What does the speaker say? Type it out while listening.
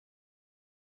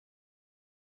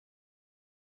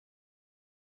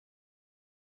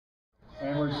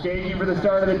And we're staging for the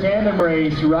start of the tandem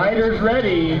race. Riders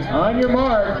ready. On your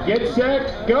mark. Get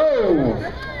set. Go.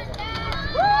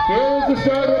 Here is the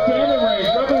start of the tandem race.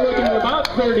 Probably looking at about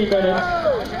 30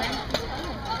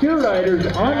 minutes. Two riders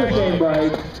on the same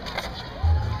bike.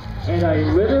 And I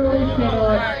literally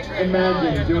cannot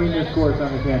imagine doing this course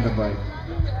on the tandem bike.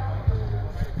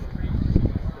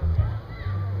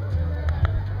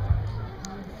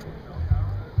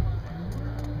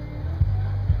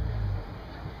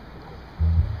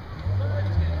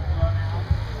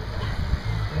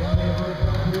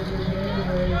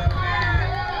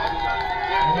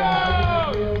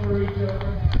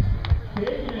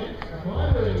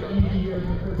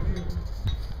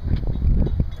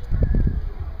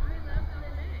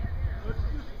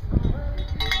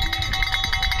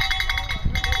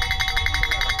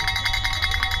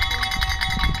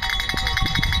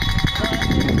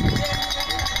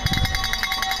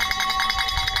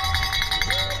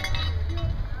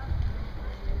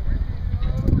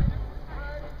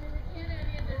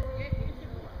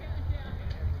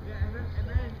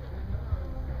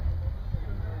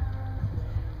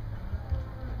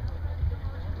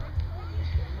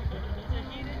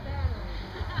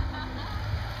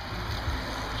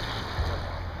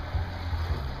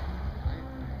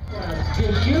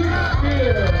 Did you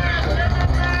feel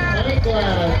night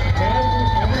glass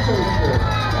and the coaster?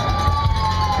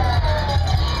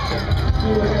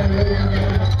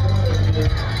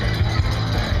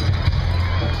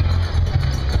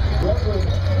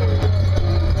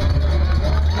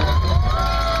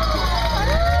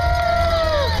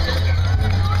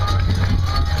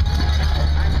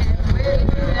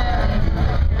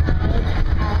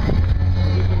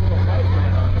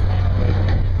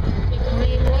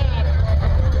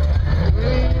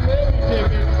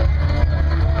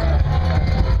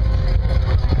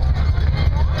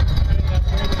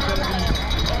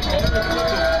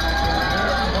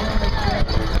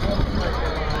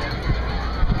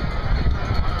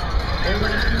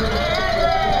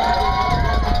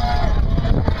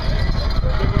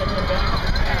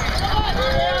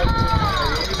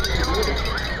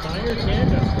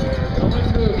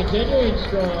 Continuing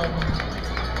strong,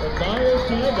 but Myers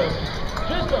Tandem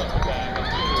just off the back.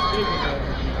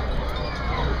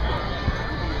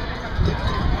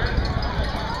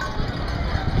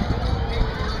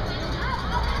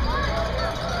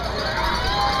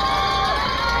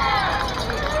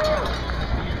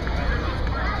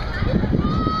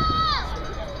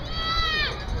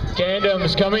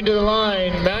 Tandem's coming to the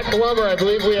line. Matt Glover, I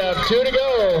believe we have 2 to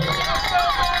go.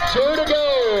 2 to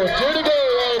go. 2 to go,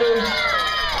 riders.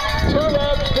 2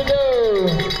 laps to go.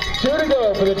 2 to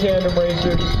go for the tandem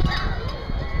racers.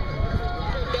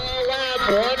 Lap,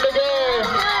 1 to go.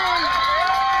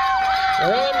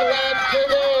 1 lap to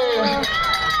go.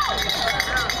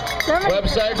 Web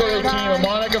Cycling team of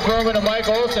Monica Froman and Mike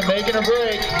Olson making a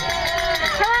break.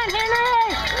 Come on,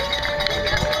 Henry!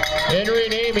 Henry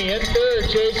and Amy in third,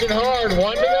 chasing hard.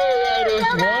 1 to go, riders.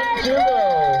 1 to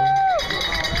go.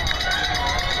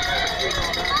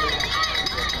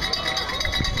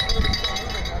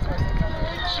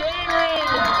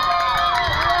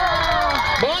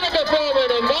 Monica Froman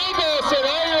and Mike Olson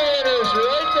are your winners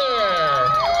right there.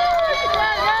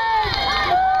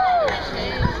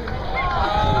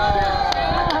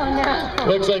 Oh,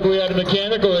 no. Looks like we had a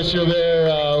mechanical issue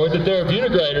there with the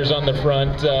therapeutic riders on the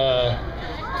front.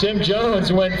 Tim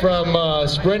Jones went from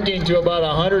sprinting to about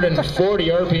 140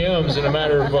 RPMs in a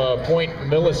matter of 0.0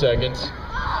 milliseconds.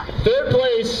 Third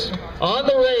place on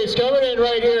the race coming in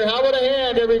right here. How about a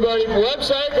hand, everybody? Web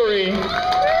Cyclery.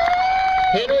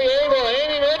 Henry Abel,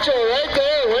 Amy Mitchell right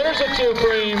there, winners of 2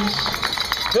 creams,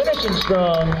 finishing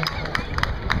strong.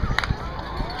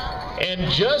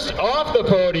 And just off the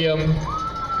podium,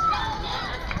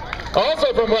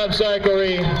 also from Web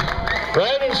Cyclery,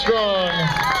 riding strong,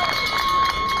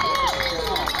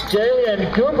 Jay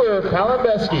and Cooper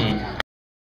Palambeski.